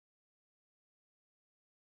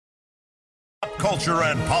culture,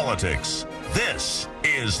 and politics. This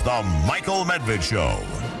is the Michael Medved Show.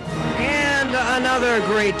 And another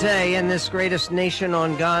great day in this greatest nation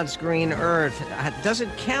on God's green earth. Does it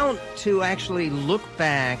count to actually look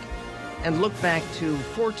back to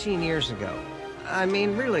 14 years ago? I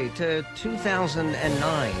mean, really, to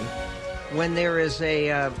 2009, when there is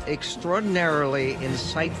a extraordinarily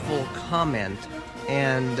insightful comment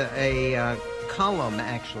and a column,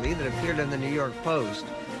 actually, that appeared in the New York Post.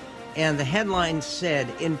 And the headline said,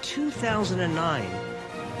 in 2009,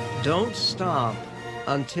 don't stop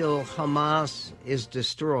until Hamas is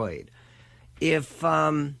destroyed. If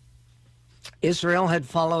Israel had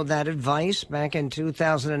followed that advice back in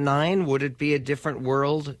 2009, would it be a different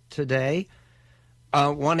world today?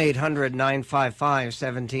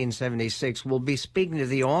 1-800-955-1776. We'll be speaking to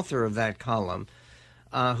the author of that column,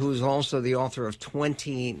 who's also the author of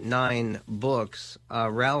 29 books,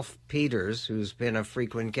 Ralph Peters, who's been a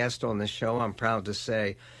frequent guest on the show, I'm proud to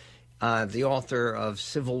say, the author of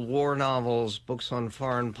Civil War novels, books on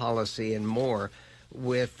foreign policy, and more,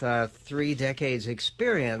 with 3 decades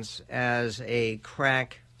experience as a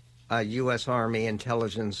crack U.S. Army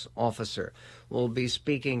intelligence officer. We'll be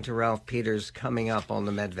speaking to Ralph Peters coming up on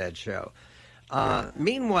the Medved Show.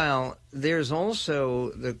 Meanwhile, there's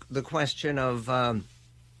also the question of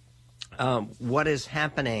what is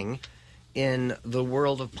happening in the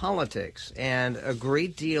world of politics. And a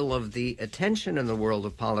great deal of the attention in the world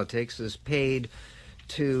of politics is paid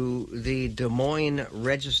to the Des Moines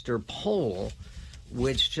Register poll,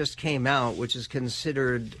 which just came out, which is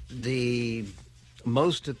considered the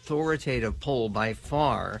most authoritative poll by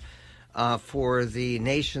far for the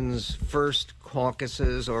nation's first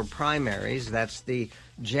caucuses or primaries. That's the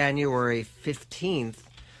January 15th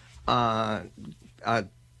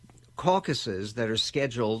caucuses that are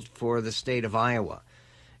scheduled for the state of Iowa.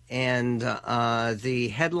 And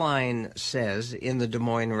the headline says in the Des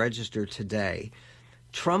Moines Register today,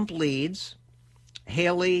 Trump leads,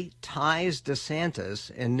 Haley ties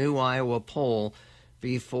DeSantis in new Iowa poll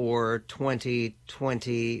before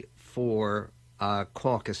 2024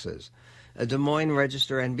 caucuses. A Des Moines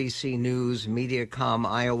Register NBC News Mediacom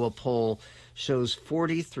Iowa poll shows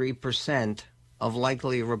 43% of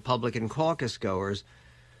likely Republican caucus goers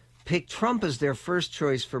pick Trump as their first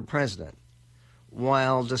choice for president,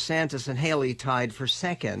 while DeSantis and Haley tied for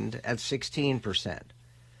second at 16%.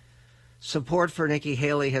 Support for Nikki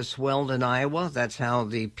Haley has swelled in Iowa. That's how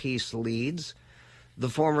the piece leads. The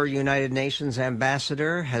former United Nations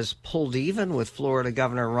ambassador has pulled even with Florida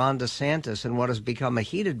Governor Ron DeSantis in what has become a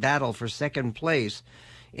heated battle for second place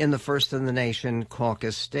in the first-in-the-nation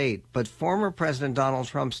caucus state. But former President Donald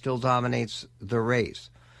Trump still dominates the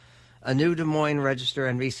race. A new Des Moines Register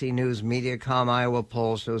NBC News Mediacom Iowa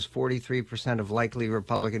poll shows 43% of likely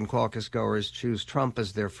Republican caucus goers choose Trump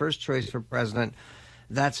as their first choice for president.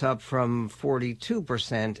 That's up from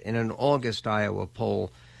 42% in an August Iowa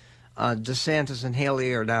poll. DeSantis and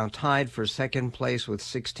Haley are now tied for second place with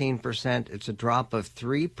 16%. It's a drop of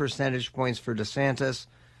 3 percentage points for DeSantis,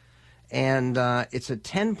 and it's a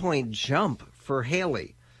 10-point jump for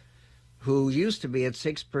Haley, who used to be at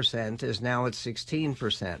 6%, is now at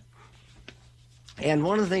 16%. And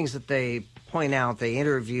one of the things that they point out, they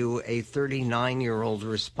interview a 39-year-old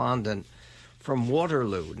respondent from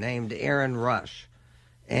Waterloo named Aaron Rush.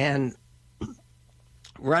 And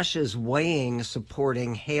Rush is weighing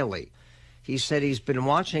supporting Haley. He said he's been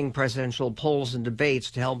watching presidential polls and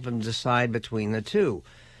debates to help him decide between the two.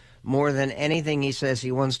 More than anything, he says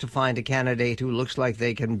he wants to find a candidate who looks like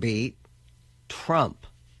they can beat Trump.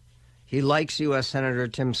 He likes U.S. Senator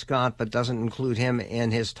Tim Scott, but doesn't include him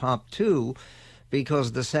in his top 2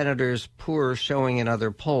 because the senator's poor showing in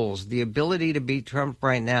other polls. The ability to beat Trump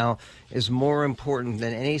right now is more important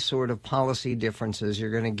than any sort of policy differences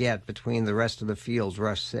you're going to get between the rest of the field,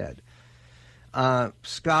 Rush said.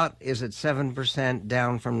 Scott is at 7%,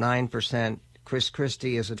 down from 9%. Chris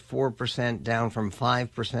Christie is at 4%, down from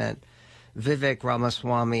 5%. Vivek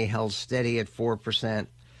Ramaswamy held steady at 4%.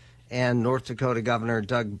 And North Dakota Governor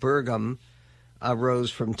Doug Burgum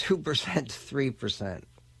rose from 2% to 3%.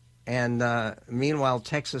 And meanwhile,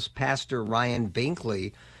 Texas Pastor Ryan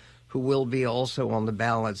Binkley, who will be also on the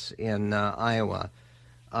ballots in Iowa,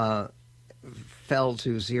 fell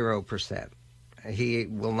to 0%. He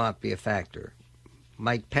will not be a factor.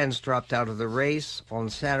 Mike Pence dropped out of the race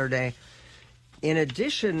on Saturday. In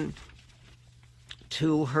addition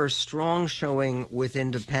to her strong showing with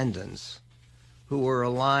independents, who were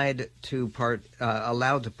allowed to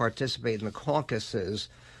participate in the caucuses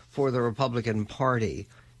for the Republican Party,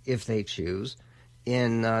 if they choose,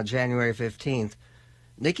 in January 15th,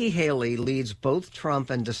 Nikki Haley leads both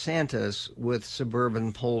Trump and DeSantis with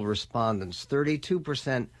suburban poll respondents.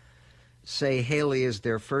 32% say Haley is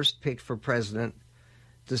their first pick for president.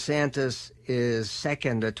 DeSantis is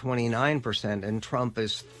second at 29%, and Trump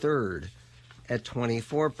is third at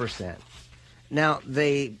 24%. Now,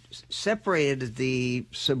 they separated the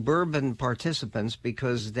suburban participants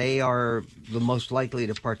because they are the most likely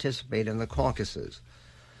to participate in the caucuses.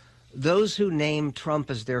 Those who name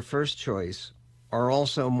Trump as their first choice are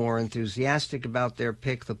also more enthusiastic about their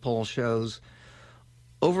pick, the poll shows.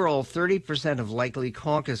 Overall, 30% of likely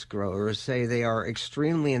caucus growers say they are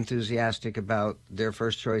extremely enthusiastic about their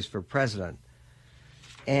first choice for president.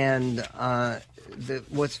 And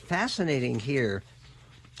what's fascinating here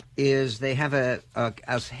is they have a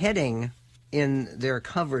heading in their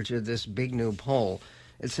coverage of this big new poll.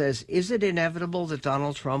 It says, "Is it inevitable that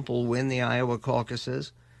Donald Trump will win the Iowa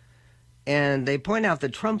caucuses?" And they point out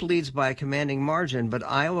that Trump leads by a commanding margin, but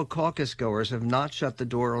Iowa caucus goers have not shut the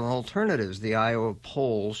door on alternatives, the Iowa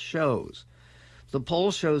poll shows. The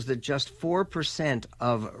poll shows that just 4%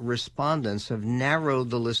 of respondents have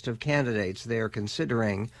narrowed the list of candidates they are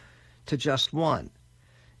considering to just one.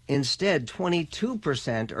 Instead,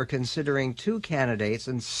 22% are considering two candidates,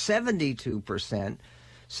 and 72%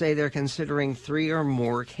 say they're considering three or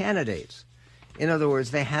more candidates. In other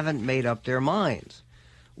words, they haven't made up their minds,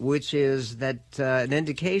 which is that an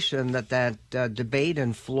indication that debate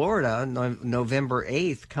in Florida, November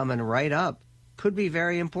 8th, coming right up, could be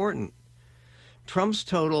very important. Trump's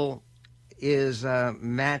total is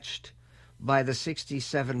matched by the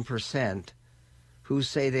 67% who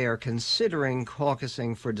say they are considering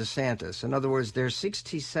caucusing for DeSantis. In other words, there's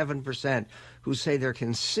 67% who say they're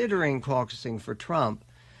considering caucusing for Trump,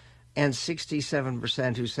 and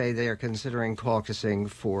 67% who say they are considering caucusing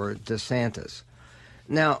for DeSantis.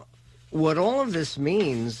 Now, what all of this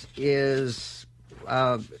means is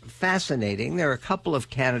fascinating. There are a couple of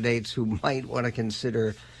candidates who might want to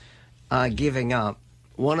consider giving up.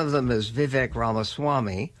 One of them is Vivek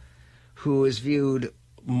Ramaswamy, who is viewed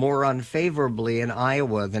more unfavorably in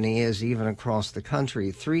Iowa than he is even across the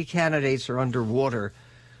country. Three candidates are underwater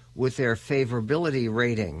with their favorability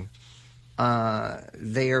rating.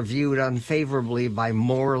 They are viewed unfavorably by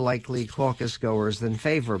more likely caucus goers than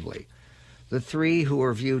favorably. The three who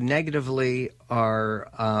are viewed negatively are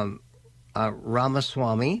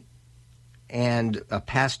Ramaswamy and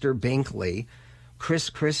Pastor Binkley,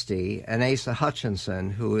 Chris Christie, and Asa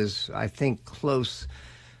Hutchinson, who is, I think, close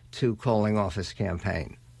to calling off his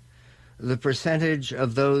campaign. The percentage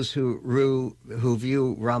of those who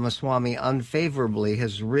view Ramaswamy unfavorably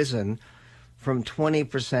has risen from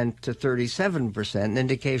 20% to 37%, an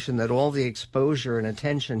indication that all the exposure and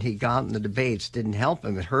attention he got in the debates didn't help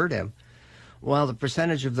him, it hurt him, while the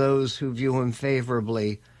percentage of those who view him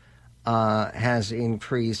favorably has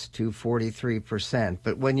increased to 43%.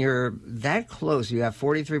 But when you're that close, you have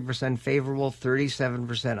 43% favorable,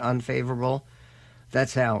 37% unfavorable,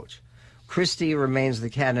 that's ouch. Christie remains the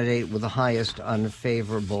candidate with the highest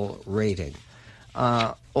unfavorable rating.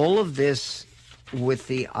 All of this with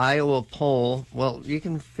the Iowa poll, well, you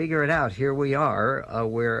can figure it out. Here we are,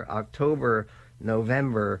 where October,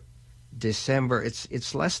 November, December,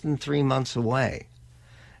 it's less than 3 months away.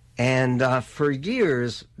 And for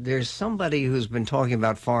years, there's somebody who's been talking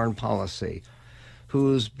about foreign policy,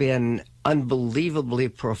 who's been unbelievably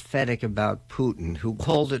prophetic about Putin, who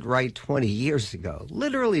called it right 20 years ago,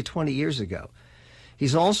 literally 20 years ago.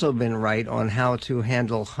 He's also been right on how to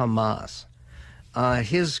handle Hamas.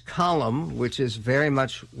 His column, which is very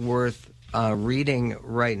much worth reading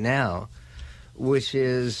right now, which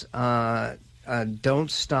is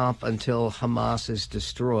Don't Stop Until Hamas is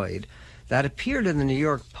Destroyed, that appeared in the New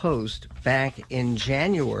York Post back in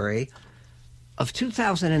January of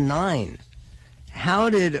 2009. How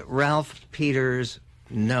did Ralph Peters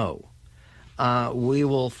know? We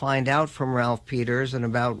will find out from Ralph Peters and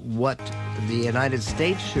about what the United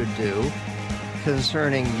States should do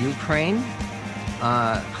concerning Ukraine,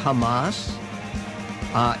 Hamas,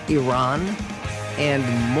 Iran, and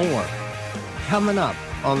more. Coming up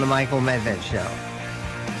on The Michael Medved Show.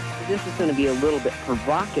 This is going to be a little bit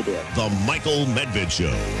provocative. The Michael Medved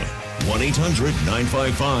Show.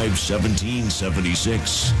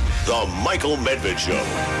 1-800-955-1776. The Michael Medved Show.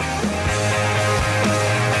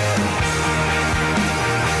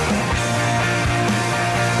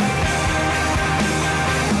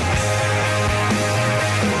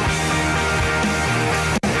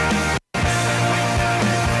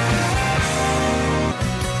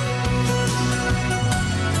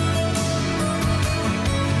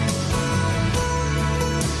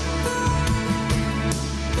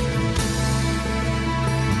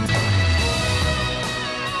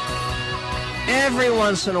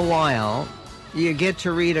 once in a while, you get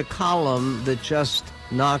to read a column that just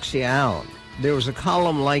knocks you out. There was a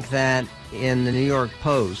column like that in the New York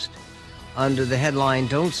Post under the headline,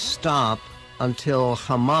 "Don't Stop Until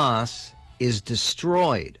Hamas is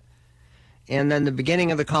Destroyed." And then the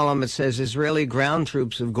beginning of the column, it says, Israeli ground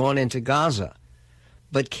troops have gone into Gaza.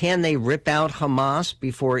 But can they rip out Hamas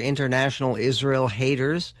before international Israel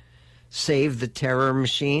haters save the terror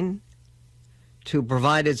machine? To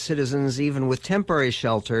provide its citizens even with temporary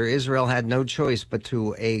shelter, Israel had no choice but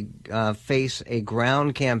to face a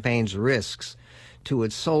ground campaign's risks to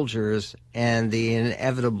its soldiers and the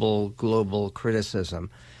inevitable global criticism.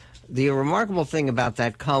 The remarkable thing about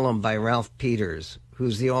that column by Ralph Peters,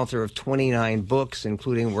 who's the author of 29 books,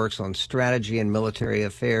 including works on strategy and military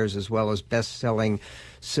affairs, as well as best-selling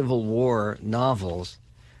Civil War novels,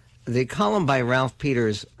 the column by Ralph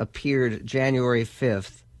Peters appeared January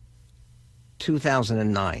 5th,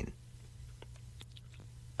 2009.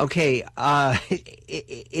 Okay,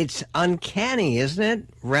 it's uncanny, isn't it,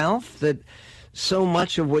 Ralph, that so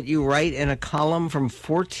much of what you write in a column from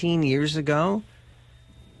 14 years ago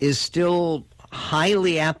is still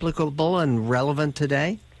highly applicable and relevant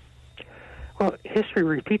today? Well, history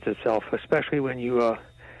repeats itself, especially when you,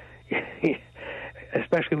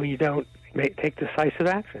 don't take decisive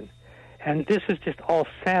action. And this is just all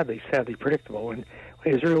sadly predictable. When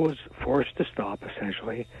Israel was forced to stop,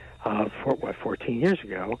 essentially, 14 years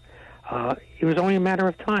ago, it was only a matter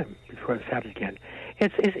of time before this happened again.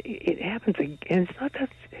 It happens again. It's not that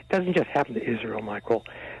it doesn't just happen to Israel, Michael.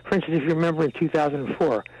 For instance, if you remember in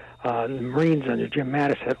 2004, the Marines under Jim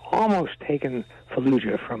Mattis had almost taken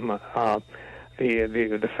Fallujah from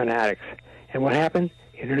the fanatics. And what happened?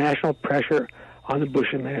 International pressure on the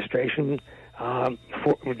Bush administration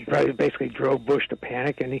basically drove Bush to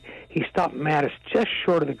panic, and he stopped Mattis just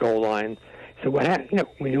short of the goal line. So what happened?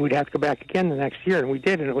 We knew we'd have to go back again the next year, and we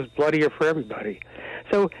did, and it was bloodier for everybody.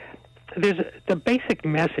 So there's the basic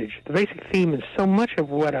message, the basic theme in so much of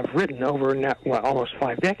what I've written over almost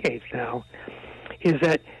 5 decades now, is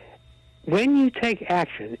that when you take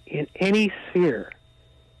action in any sphere,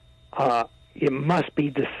 it must be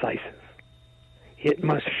decisive. It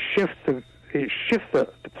must shift the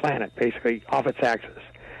planet basically off its axis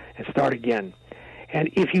and start again. And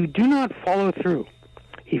if you do not follow through,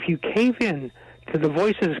 if you cave in to the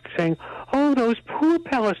voices saying, "Oh, those poor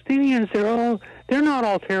Palestinians, they're not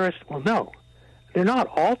all terrorists." Well, no, they're not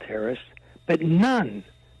all terrorists, but none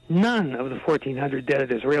of the 1,400 dead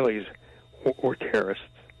Israelis were terrorists.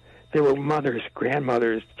 There were mothers,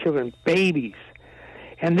 grandmothers, children, babies.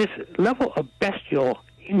 And this level of bestial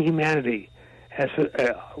inhumanity,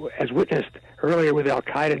 as witnessed earlier with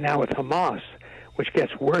Al-Qaeda, now with Hamas, which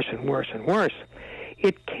gets worse and worse and worse,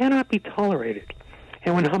 it cannot be tolerated.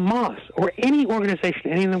 And when Hamas, or any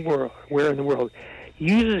organization where in the world,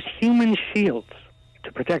 uses human shields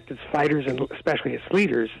to protect its fighters and especially its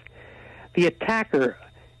leaders, the attacker,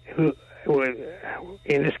 who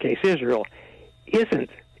in this case Israel, isn't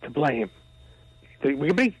to blame. We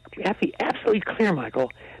have to be absolutely clear,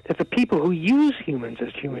 Michael, that the people who use humans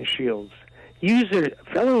as human shields, use their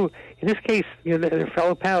fellow, in this case, their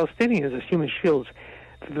fellow Palestinians as human shields,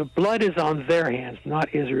 the blood is on their hands,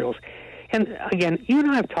 not Israel's. And again, you and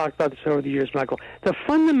I have talked about this over the years, Michael. The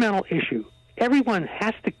fundamental issue everyone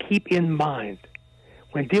has to keep in mind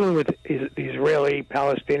when dealing with the Israeli,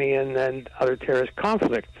 Palestinian, and other terrorist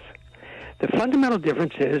conflicts, the fundamental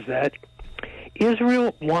difference is that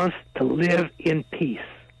Israel wants to live in peace.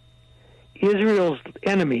 Israel's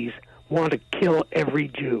enemies want to kill every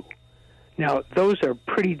Jew. Now, those are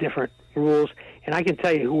pretty different rules, and I can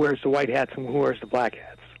tell you who wears the white hats and who wears the black hats.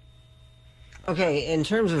 Okay, in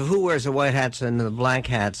terms of who wears the white hats and the black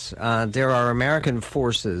hats, there are American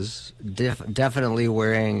forces definitely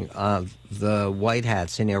wearing the white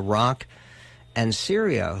hats in Iraq and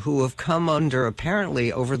Syria, who have come under,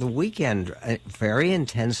 apparently, over the weekend, a very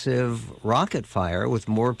intensive rocket fire with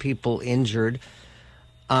more people injured.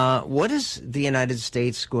 What is the United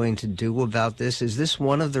States going to do about this? Is this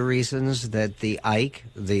one of the reasons that the Ike,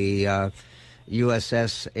 the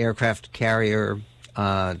USS aircraft carrier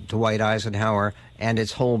Dwight Eisenhower, and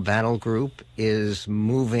its whole battle group is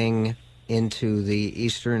moving into the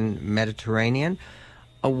eastern Mediterranean?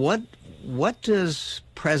 What does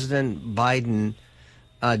President Biden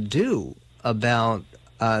do about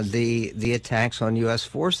the attacks on U.S.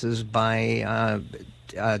 forces by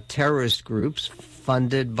terrorist groups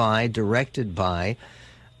funded by, directed by,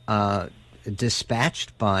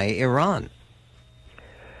 dispatched by Iran?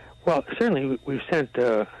 Well, certainly we've sent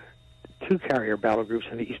 2 carrier battle groups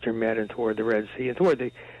in the Eastern Med and toward the Red Sea and toward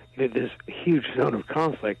this huge zone of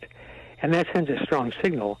conflict, and that sends a strong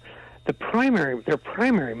signal their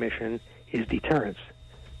primary mission is deterrence,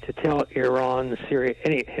 to tell Iran, Syria,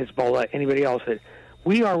 Hezbollah, anybody else that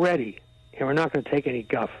we are ready, and we're not going to take any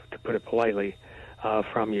guff, to put it politely,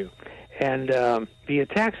 from you. And the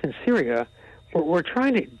attacks in Syria, we're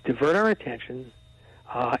trying to divert our attention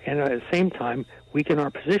and at the same time weaken our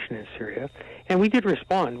position in Syria. And we did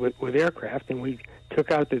respond with aircraft, and we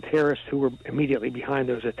took out the terrorists who were immediately behind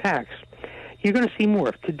those attacks. You're going to see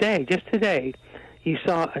more. Just today, you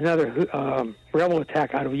saw another rebel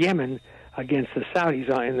attack out of Yemen against the Saudis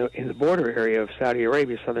in the border area of Saudi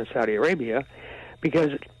Arabia, southern Saudi Arabia,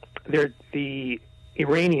 because the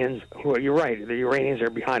Iranians, you're right, the Iranians are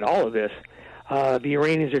behind all of this. The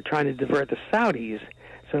Iranians are trying to divert the Saudis,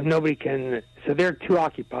 so they're too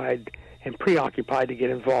occupied and preoccupied to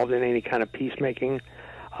get involved in any kind of peacemaking.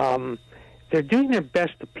 They're doing their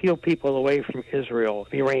best to peel people away from Israel,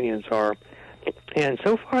 the Iranians are, and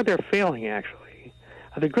so far they're failing, actually.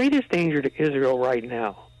 The greatest danger to Israel right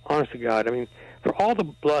now, honest to God, I mean, for all the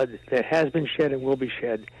blood that has been shed and will be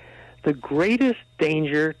shed, the greatest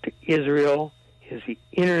danger to Israel is the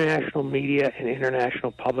international media and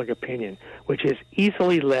international public opinion, which is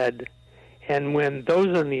easily led. And when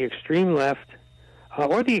those on the extreme left,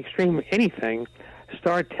 or the extreme anything,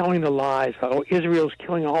 start telling the lies, Israel's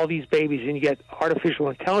killing all these babies, and you get artificial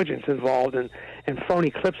intelligence involved and phony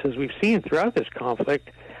clips, as we've seen throughout this conflict,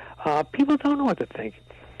 people don't know what to think,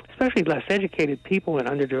 especially less educated people in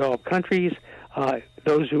underdeveloped countries,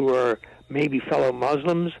 those who are maybe fellow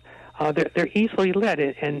Muslims. They're easily led,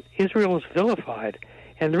 and Israel is vilified.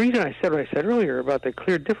 And the reason I said what I said earlier about the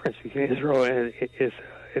clear difference between Israel and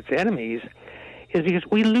its enemies is because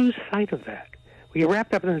we lose sight of that. We get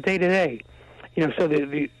wrapped up in the day-to-day. So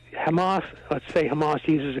the Hamas, let's say Hamas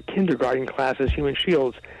uses a kindergarten class as human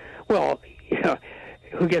shields. Well,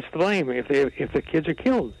 who gets the blame if the kids are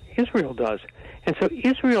killed? Israel does. And so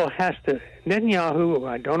Israel has to, Netanyahu,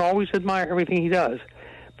 I don't always admire everything he does,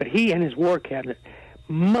 but he and his war cabinet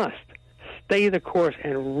must stay the course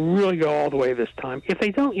and really go all the way this time. If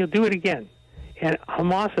they don't, you'll do it again. And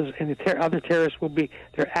Hamas and the other terrorists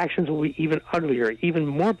their actions will be even uglier, even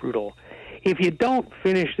more brutal. If you don't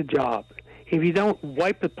finish the job, if you don't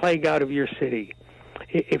wipe the plague out of your city,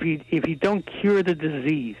 if you don't cure the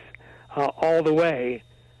disease all the way,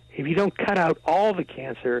 if you don't cut out all the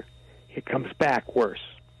cancer, it comes back worse.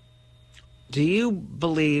 Do you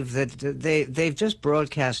believe that they've just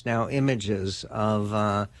broadcast now images of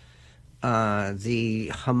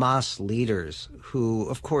the Hamas leaders who,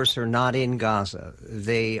 of course, are not in Gaza?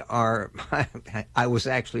 They are, I was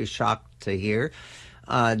actually shocked to hear,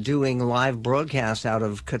 doing live broadcasts out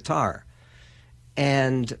of Qatar.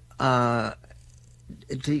 And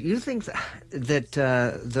do you think that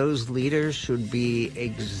those leaders should be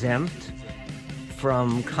exempt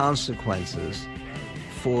from consequences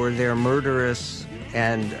for their murderous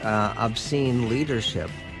and obscene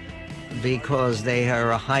leadership because they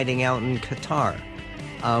are hiding out in Qatar?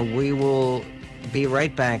 We will be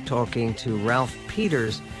right back talking to Ralph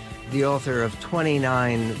Peters, the author of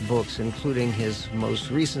 29 books, including his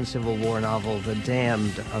most recent Civil War novel, The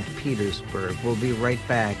Damned of Petersburg. We'll be right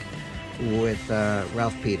back with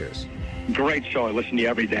Ralph Peters. Great show. I listen to you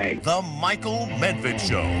every day. The Michael Medved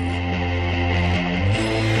Show.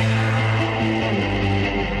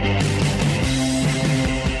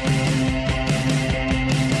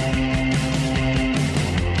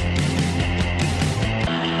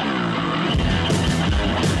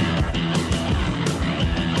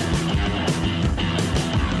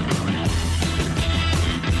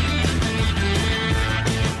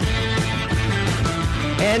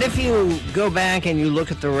 And if you go back and you look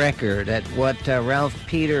at the record, at what Ralph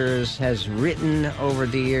Peters has written over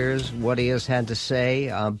the years, what he has had to say,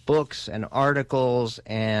 books and articles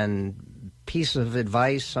and pieces of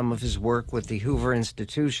advice, some of his work with the Hoover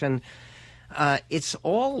Institution, it's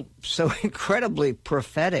all so incredibly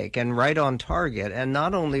prophetic and right on target, and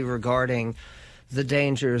not only regarding the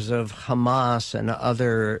dangers of Hamas and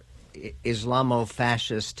other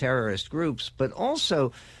Islamo-fascist terrorist groups, but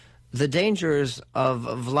also the dangers of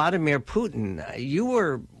Vladimir Putin. You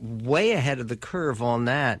were way ahead of the curve on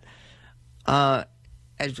that.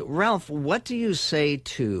 Ralph, what do you say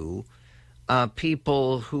to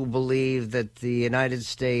people who believe that the United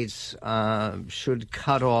States should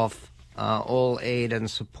cut off all aid and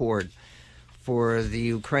support for the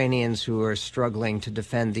Ukrainians who are struggling to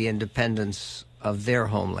defend the independence of their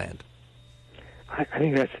homeland? I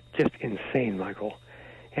think that's just insane, Michael.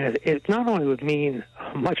 And it not only would mean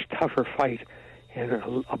a much tougher fight and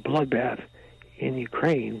a bloodbath in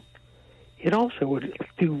Ukraine, it also would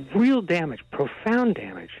do real damage, profound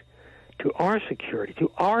damage, to our security, to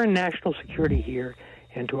our national security here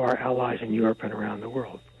and to our allies in Europe and around the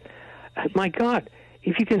world. My God,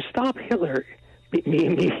 if you can stop Hitler before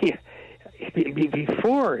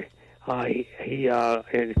he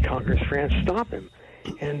conquers France, stop him.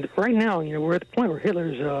 And right now, we're at the point where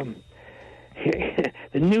Hitler's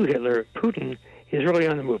the new Hitler, Putin, is really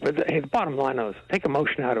on the move. But the bottom line is, take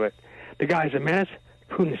emotion out of it. The guy's a menace.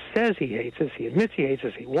 Putin says he hates us. He admits he hates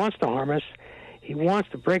us. He wants to harm us. He wants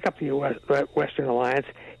to break up the Western alliance.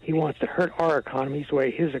 He wants to hurt our economies the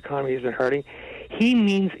way his economy has been hurting. He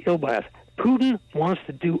means ill by us. Putin wants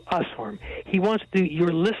to do us harm. He wants to do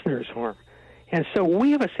your listeners harm. And so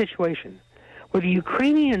we have a situation where the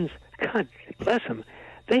Ukrainians, God bless them,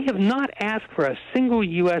 they have not asked for a single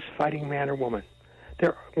U.S. fighting man or woman.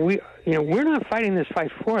 We're not fighting this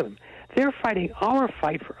fight for them. They're fighting our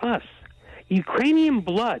fight for us. Ukrainian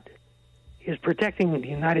blood is protecting the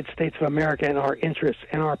United States of America and our interests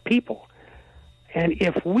and our people. And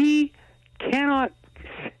if we cannot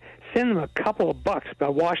send them a couple of bucks by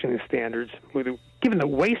Washington standards, given the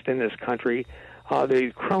waste in this country,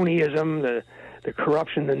 the cronyism, the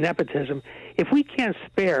corruption, the nepotism, if we can't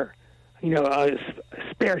spare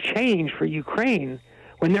change for Ukraine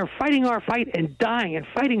when they're fighting our fight and dying and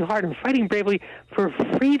fighting hard and fighting bravely for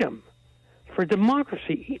freedom, for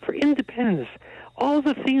democracy, for independence, all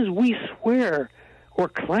the things we swear or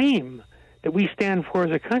claim that we stand for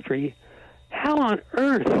as a country, how on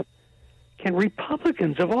earth can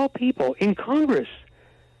Republicans of all people in Congress,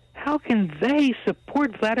 how can they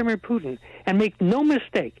support Vladimir Putin? And make no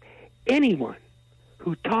mistake, anyone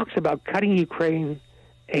who talks about cutting Ukraine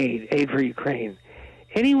aid for Ukraine,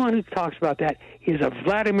 anyone who talks about that is a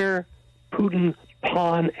Vladimir Putin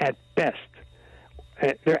pawn at best.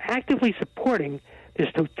 They're actively supporting this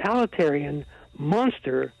totalitarian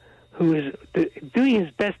monster who is doing his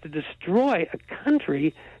best to destroy a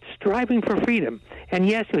country striving for freedom. And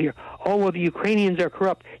yes, you'll hear, the Ukrainians are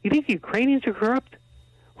corrupt. You think the Ukrainians are corrupt?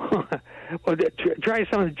 Well, try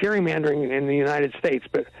some of the gerrymandering in the United States,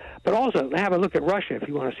 but also have a look at Russia if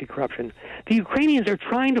you want to see corruption. The Ukrainians are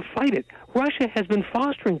trying to fight it. Russia has been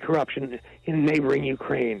fostering corruption in neighboring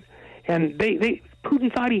Ukraine. And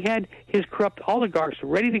Putin thought he had his corrupt oligarchs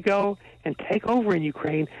ready to go and take over in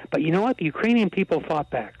Ukraine, but you know what? The Ukrainian people fought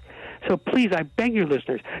back. So please, I beg your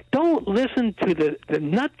listeners, don't listen to the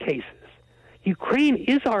nutcases. Ukraine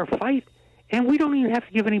is our fight, and we don't even have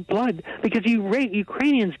to give any blood because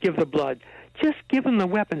Ukrainians give the blood. Just give them the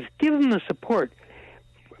weapons. Give them the support.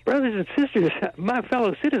 Brothers and sisters, my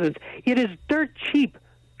fellow citizens, it is dirt cheap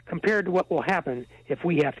compared to what will happen if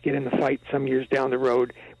we have to get in the fight some years down the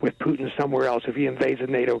road with Putin somewhere else if he invades a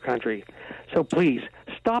NATO country. So please,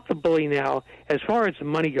 stop the bully now. As far as the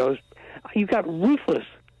money goes, you've got ruthless,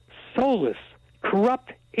 soulless,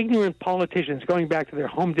 corrupt, ignorant politicians going back to their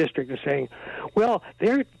home district and saying, well,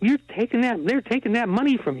 they're taking that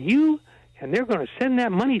money from you, and they're going to send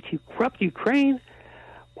that money to corrupt Ukraine.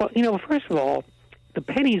 Well, first of all, the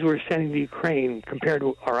pennies we're sending to Ukraine compared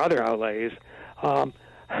to our other outlays,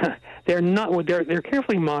 they're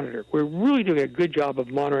carefully monitored. We're really doing a good job of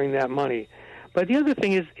monitoring that money. But the other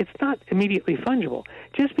thing is, it's not immediately fungible.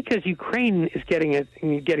 Just because Ukraine is getting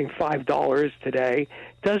 $5 today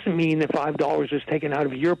doesn't mean that $5 is taken out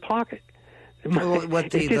of your pocket. Well,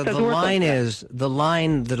 what the line is, the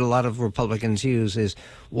line that a lot of Republicans use is,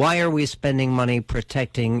 why are we spending money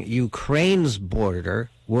protecting Ukraine's border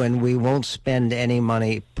when we won't spend any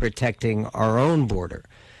money protecting our own border?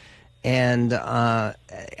 And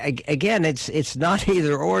again, it's not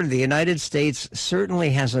either or. The United States certainly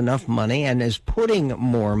has enough money and is putting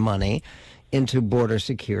more money into border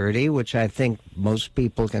security, which I think most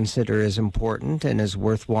people consider as important and as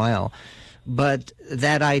worthwhile. But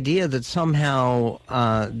that idea that somehow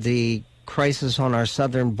the crisis on our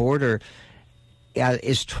southern border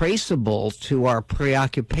is traceable to our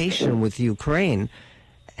preoccupation with Ukraine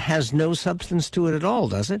has no substance to it at all,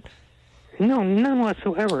 does it? No, none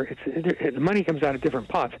whatsoever. The money comes out of different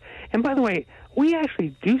pots. And by the way, we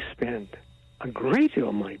actually do spend a great deal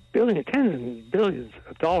of money, tens and billions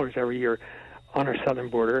of dollars every year on our southern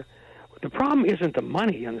border. The problem isn't the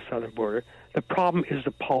money on the southern border. The problem is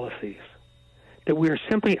the policies, that we are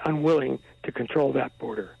simply unwilling to control that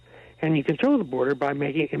border. And you control the border by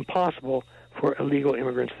making it impossible for illegal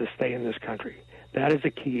immigrants to stay in this country. That is the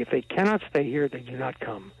key. If they cannot stay here, they do not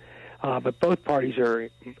come. But both parties are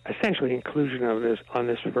essentially inclusion of this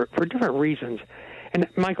for different reasons. And,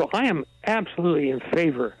 Michael, I am absolutely in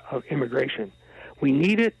favor of immigration. We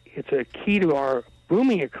need it. It's a key to our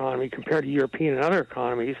booming economy compared to European and other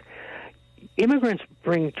economies. Immigrants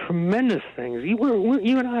bring tremendous things.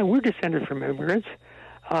 You and I, we're descended from immigrants.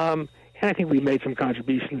 And I think we made some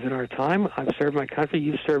contributions in our time. I've served my country.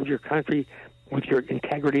 You've served your country with your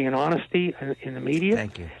integrity and honesty in the media.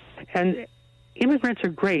 Thank you. And immigrants are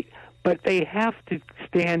great, but they have to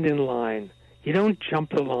stand in line. You don't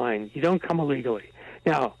jump the line. You don't come illegally.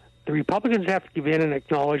 Now, the Republicans have to give in and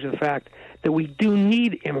acknowledge the fact that we do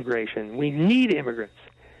need immigration. We need immigrants.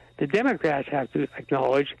 The Democrats have to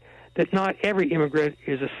acknowledge that not every immigrant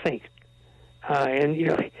is a saint. And, you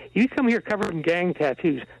know, you come here covered in gang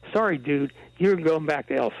tattoos. Sorry, dude, you're going back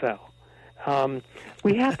to El Sal.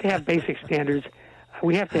 We have to have basic standards.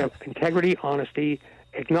 We have to have integrity, honesty,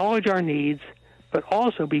 acknowledge our needs, but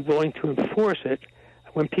also be willing to enforce it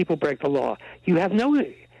when people break the law. We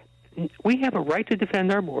have a right to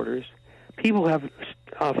defend our borders.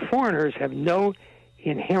 Foreigners have no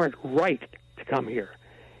inherent right to come here.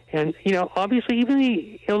 And, you know, obviously even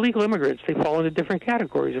the illegal immigrants, they fall into different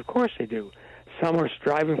categories. Of course they do. Some are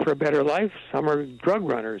striving for a better life. Some are drug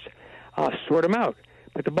runners. Sort them out.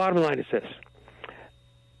 But the bottom line is this.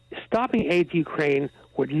 Stopping aid to Ukraine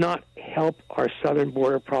would not help our southern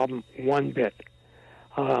border problem one bit.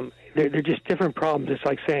 They're just different problems. It's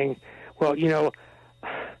like saying, well, you know,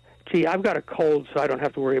 gee, I've got a cold, so I don't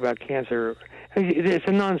have to worry about cancer. It's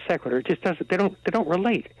a non sequitur. It just doesn't. They don't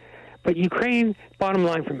relate. But Ukraine, bottom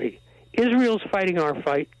line for me, Israel's fighting our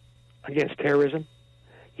fight against terrorism.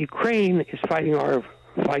 Ukraine is fighting our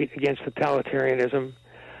fight against totalitarianism.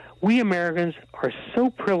 We Americans are so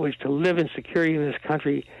privileged to live in security in this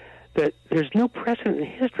country that there's no precedent in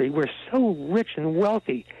history. We're so rich and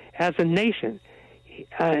wealthy as a nation.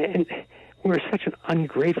 And we're such an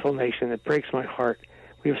ungrateful nation that breaks my heart.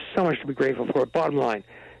 We have so much to be grateful for. Bottom line,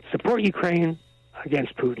 support Ukraine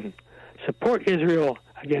against Putin. Support Israel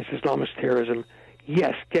against Islamist terrorism.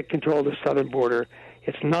 Yes, get control of the southern border.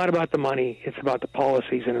 It's not about the money. It's about the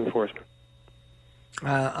policies and enforcement.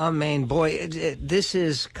 Amen. Boy, this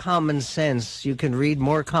is common sense. You can read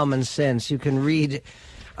more common sense. You can read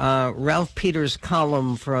Ralph Peters'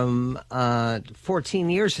 column from 14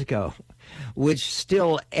 years ago, which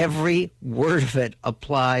still every word of it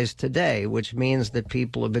applies today, which means that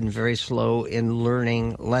people have been very slow in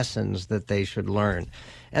learning lessons that they should learn.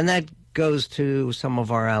 And that goes to some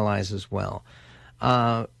of our allies as well.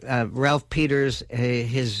 Ralph Peters,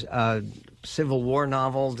 his Civil War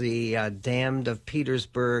novel, The Damned of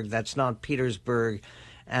Petersburg, that's not Petersburg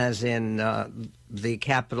as in the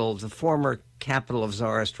capital, the former capital of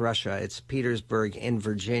Tsarist Russia. It's Petersburg in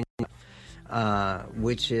Virginia,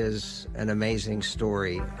 which is an amazing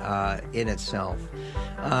story in itself.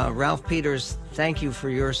 Ralph Peters, thank you for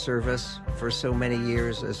your service for so many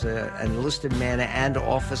years as an enlisted man and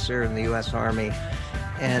officer in the U.S. Army.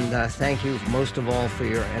 And thank you most of all for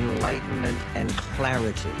your enlightenment and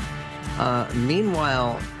clarity.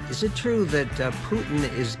 Meanwhile, is it true that Putin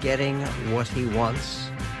is getting what he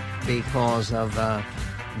wants because of the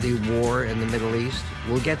war in the Middle East?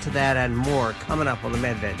 We'll get to that and more coming up on the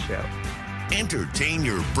Medved Show. Entertain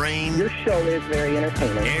your brain. Your show is very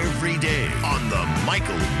entertaining. Every day on the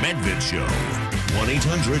Michael Medved Show.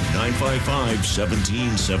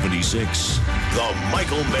 1-800-955-1776. The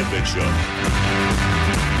Michael Medved Show.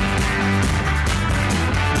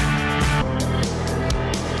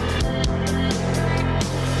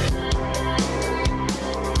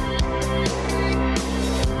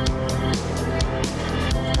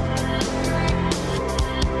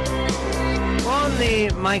 The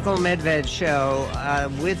Michael Medved Show,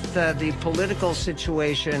 with the political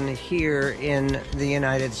situation here in the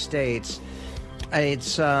United States,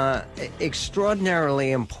 it's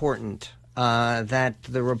extraordinarily important that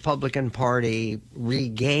the Republican Party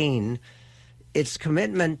regain its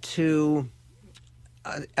commitment to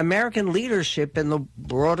American leadership in the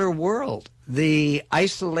broader world. The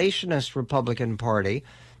isolationist Republican Party,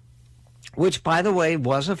 which, by the way,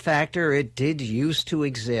 was a factor, it did used to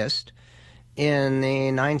exist in the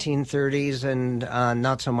 1930s and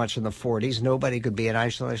not so much in the 40s. Nobody could be an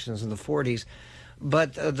isolationist in the 40s.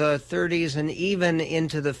 But the 30s and even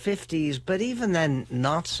into the 50s, but even then,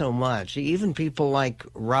 not so much. Even people like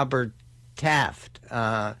Robert Taft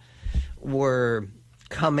were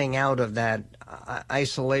coming out of that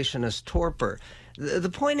isolationist torpor. The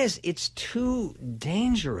point is, it's too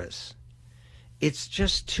dangerous. It's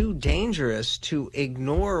just too dangerous to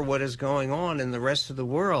ignore what is going on in the rest of the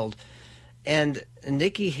world. And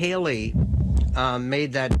Nikki Haley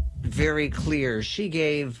made that very clear. She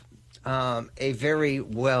gave a very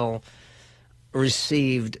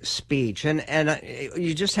well-received speech. And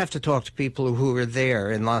you just have to talk to people who were there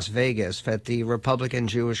in Las Vegas at the Republican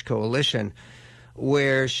Jewish Coalition,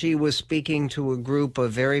 where she was speaking to a group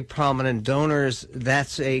of very prominent donors.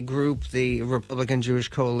 That's a group, the Republican Jewish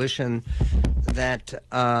Coalition, that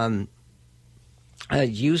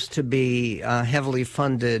used to be heavily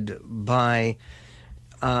funded by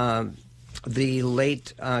the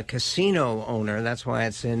late casino owner. That's why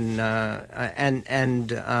it's in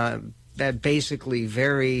that basically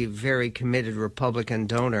very, very committed Republican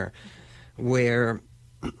donor, where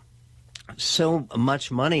so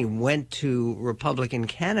much money went to Republican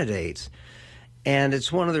candidates. And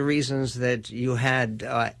it's one of the reasons that you had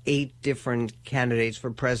 8 different candidates for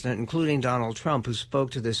president, including Donald Trump, who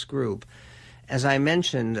spoke to this group. As I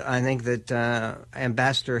mentioned, I think that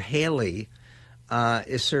Ambassador Haley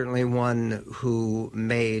is certainly one who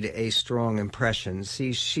made a strong impression.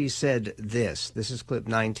 See, she said this. This is clip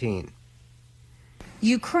 19.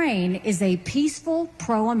 Ukraine is a peaceful,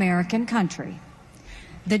 pro-American country.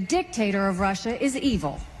 The dictator of Russia is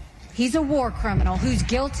evil. He's a war criminal who's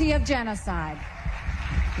guilty of genocide.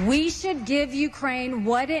 We should give Ukraine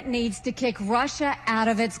what it needs to kick Russia out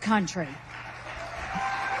of its country.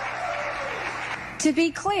 To be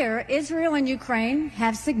clear, Israel and Ukraine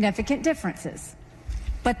have significant differences,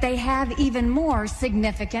 but they have even more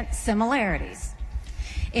significant similarities.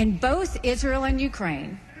 In both Israel and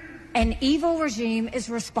Ukraine, an evil regime is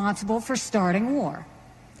responsible for starting war.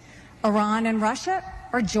 Iran and Russia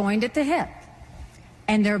are joined at the hip,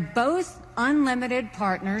 and they're both unlimited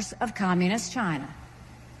partners of Communist China.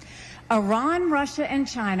 Iran, Russia, and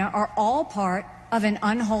China are all part of an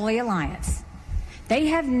unholy alliance. They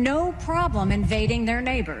have no problem invading their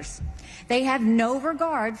neighbors. They have no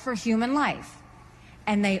regard for human life,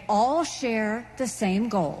 and they all share the same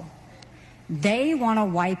goal. They want to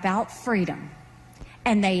wipe out freedom,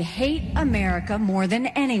 and they hate America more than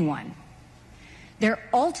anyone. Their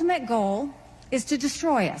ultimate goal is to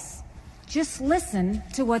destroy us. Just listen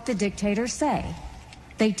to what the dictators say.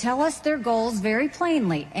 They tell us their goals very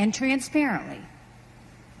plainly and transparently.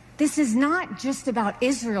 This is not just about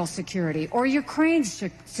Israel's security or Ukraine's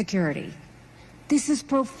security. This is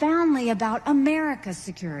profoundly about America's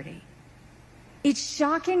security. It's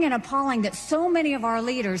shocking and appalling that so many of our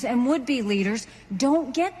leaders and would-be leaders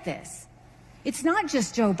don't get this. It's not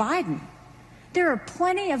just Joe Biden. There are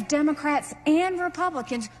plenty of Democrats and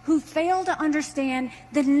Republicans who fail to understand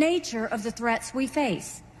the nature of the threats we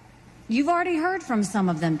face. You've already heard from some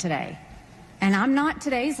of them today, and I'm not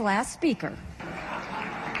today's last speaker.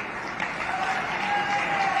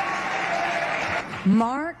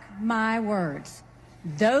 Mark my words.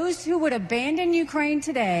 Those who would abandon Ukraine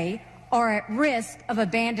today are at risk of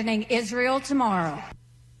abandoning Israel tomorrow.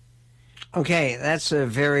 Okay, that's a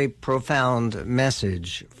very profound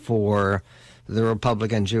message for the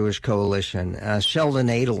Republican Jewish coalition. Sheldon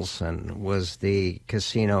Adelson was the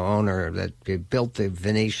casino owner that built the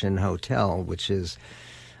Venetian Hotel, which is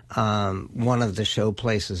one of the show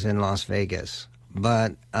places in Las Vegas.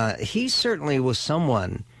 But he certainly was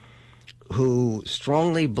someone who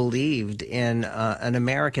strongly believed in an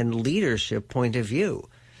American leadership point of view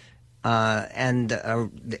and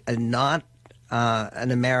not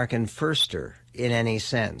an American firster in any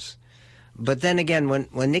sense. But then again,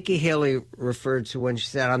 when Nikki Haley referred to when she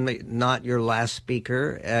said, I'm not your last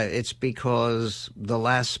speaker, it's because the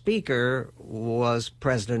last speaker was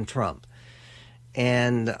President Trump.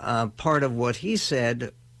 And part of what he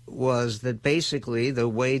said was that basically the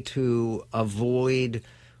way to avoid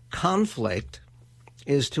conflict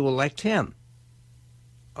is to elect him.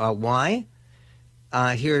 Why?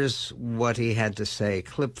 Here's what he had to say.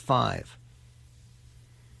 Clip 5.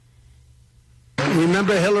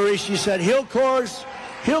 Remember Hillary? She said, he'll cause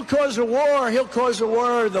a war. He'll cause a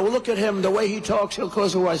war. Look at him, the way he talks, he'll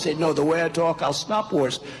cause a war. I said, no, the way I talk, I'll stop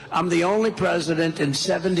wars. I'm the only president in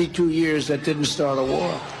 72 years that didn't start a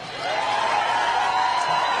war.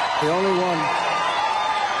 The only one.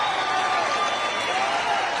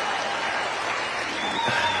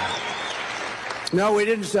 No, we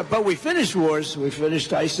didn't stop, but we finished wars. We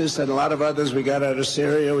finished ISIS and a lot of others. We got out of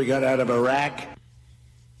Syria. We got out of Iraq.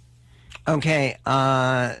 Okay,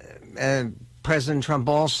 President Trump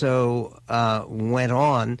also went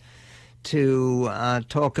on to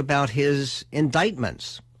talk about his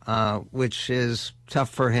indictments, which is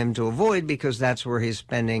tough for him to avoid because that's where he's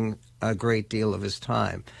spending a great deal of his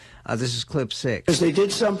time. This is clip 6. Because they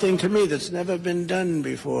did something to me that's never been done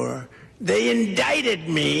before. They indicted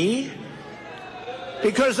me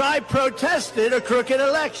because I protested a crooked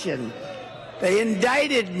election. They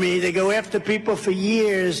indicted me. They go after people for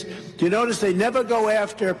years. Do you notice they never go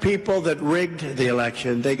after people that rigged the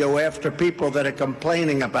election? They go after people that are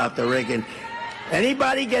complaining about the rigging. Did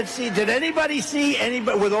anybody see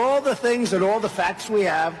anybody with all the things and all the facts we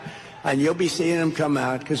have? And you'll be seeing them come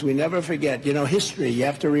out because we never forget. You know, history, you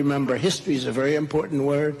have to remember. History is a very important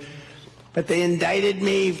word. But they indicted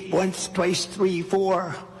me once, twice, 3,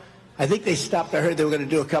 4. I think they stopped. I heard they were going to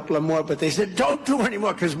do a couple of more, but they said, don't do any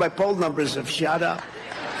more because my poll numbers have shot up.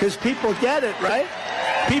 Because people get it, right?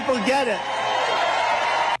 People get it.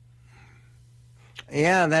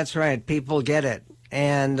 Yeah, that's right. People get it.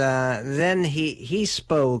 And then he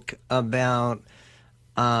spoke about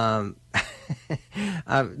the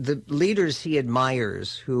leaders he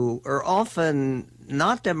admires, who are often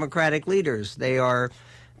not democratic leaders. They are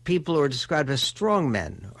people who are described as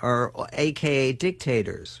strongmen, or AKA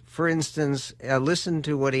dictators. For instance, listen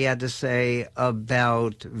to what he had to say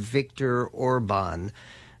about Viktor Orban,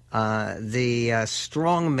 the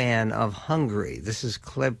strongman of Hungary. This is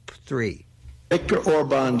clip 3. Viktor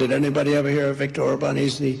Orban. Did anybody ever hear of Viktor Orban?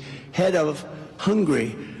 He's the head of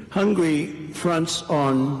Hungary. Hungary fronts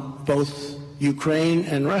on both Ukraine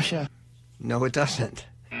and Russia. No, it doesn't.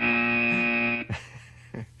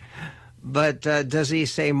 But does he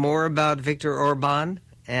say more about Viktor Orban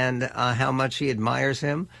and how much he admires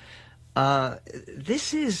him?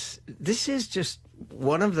 This is just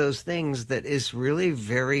one of those things that is really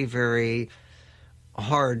very, very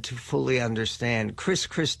hard to fully understand. Chris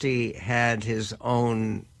Christie had his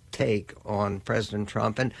own take on President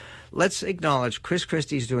Trump, and let's acknowledge Chris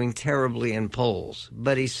Christie's doing terribly in polls,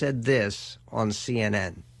 but he said this on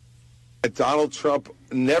CNN. Donald Trump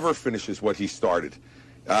never finishes what he started.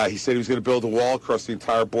 He said he was going to build a wall across the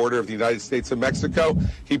entire border of the United States and Mexico.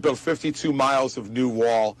 He built 52 miles of new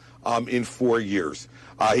wall in 4 years.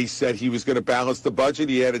 He said he was going to balance the budget.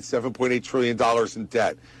 He added $7.8 trillion in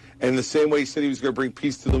debt. And the same way he said he was going to bring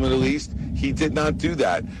peace to the Middle East, he did not do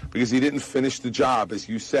that because he didn't finish the job, as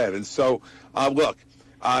you said. And so, look,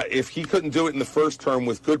 if he couldn't do it in the first term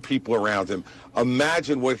with good people around him,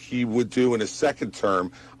 imagine what he would do in a second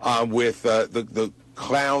term with the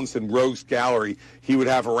clowns and rogues gallery he would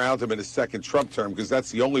have around him in a second Trump term, because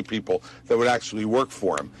that's the only people that would actually work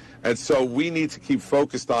for him. And so we need to keep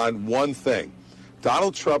focused on one thing.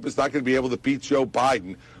 Donald Trump is not going to be able to beat Joe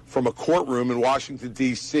Biden from a courtroom in Washington,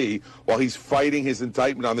 D.C., while he's fighting his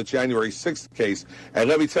indictment on the January 6th case. And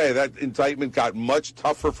let me tell you, that indictment got much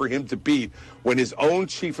tougher for him to beat when his own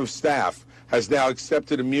chief of staff has now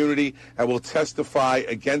accepted immunity and will testify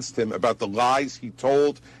against him about the lies he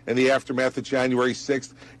told in the aftermath of January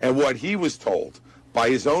 6th and what he was told by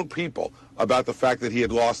his own people about the fact that he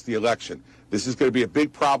had lost the election. This is going to be a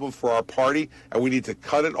big problem for our party, and we need to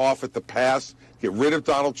cut it off at the pass, get rid of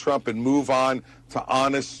Donald Trump, and move on to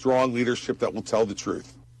honest, strong leadership that will tell the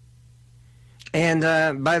truth.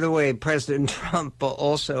 And by the way, President Trump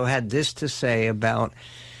also had this to say about,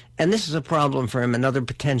 and this is a problem for him, another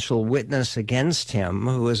potential witness against him,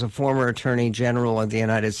 who is a former Attorney General of the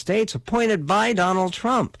United States, appointed by Donald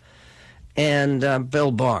Trump, and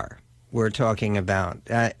Bill Barr we're talking about.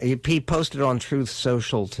 He posted on Truth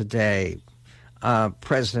Social today,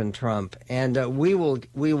 President Trump, and we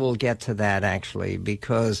will get to that actually,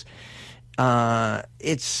 because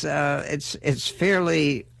it's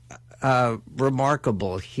fairly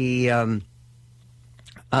remarkable. He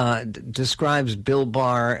describes Bill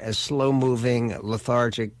Barr as slow-moving,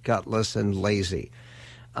 lethargic, gutless, and lazy.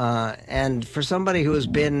 And for somebody who has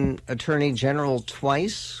been Attorney General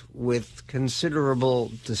twice with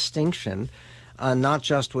considerable distinction, not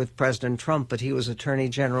just with President Trump, but he was Attorney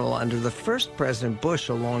General under the first President Bush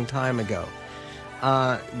a long time ago.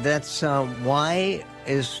 That's why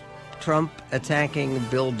is Trump attacking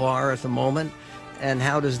Bill Barr at the moment? And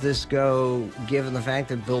how does this go, given the fact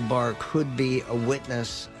that Bill Barr could be a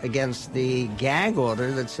witness against the gag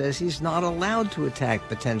order that says he's not allowed to attack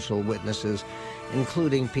potential witnesses,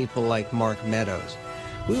 including people like Mark Meadows?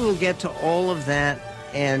 We will get to all of that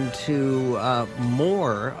and to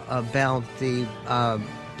more about the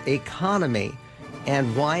economy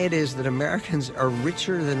and why it is that Americans are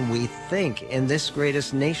richer than we think in this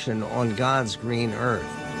greatest nation on God's green earth.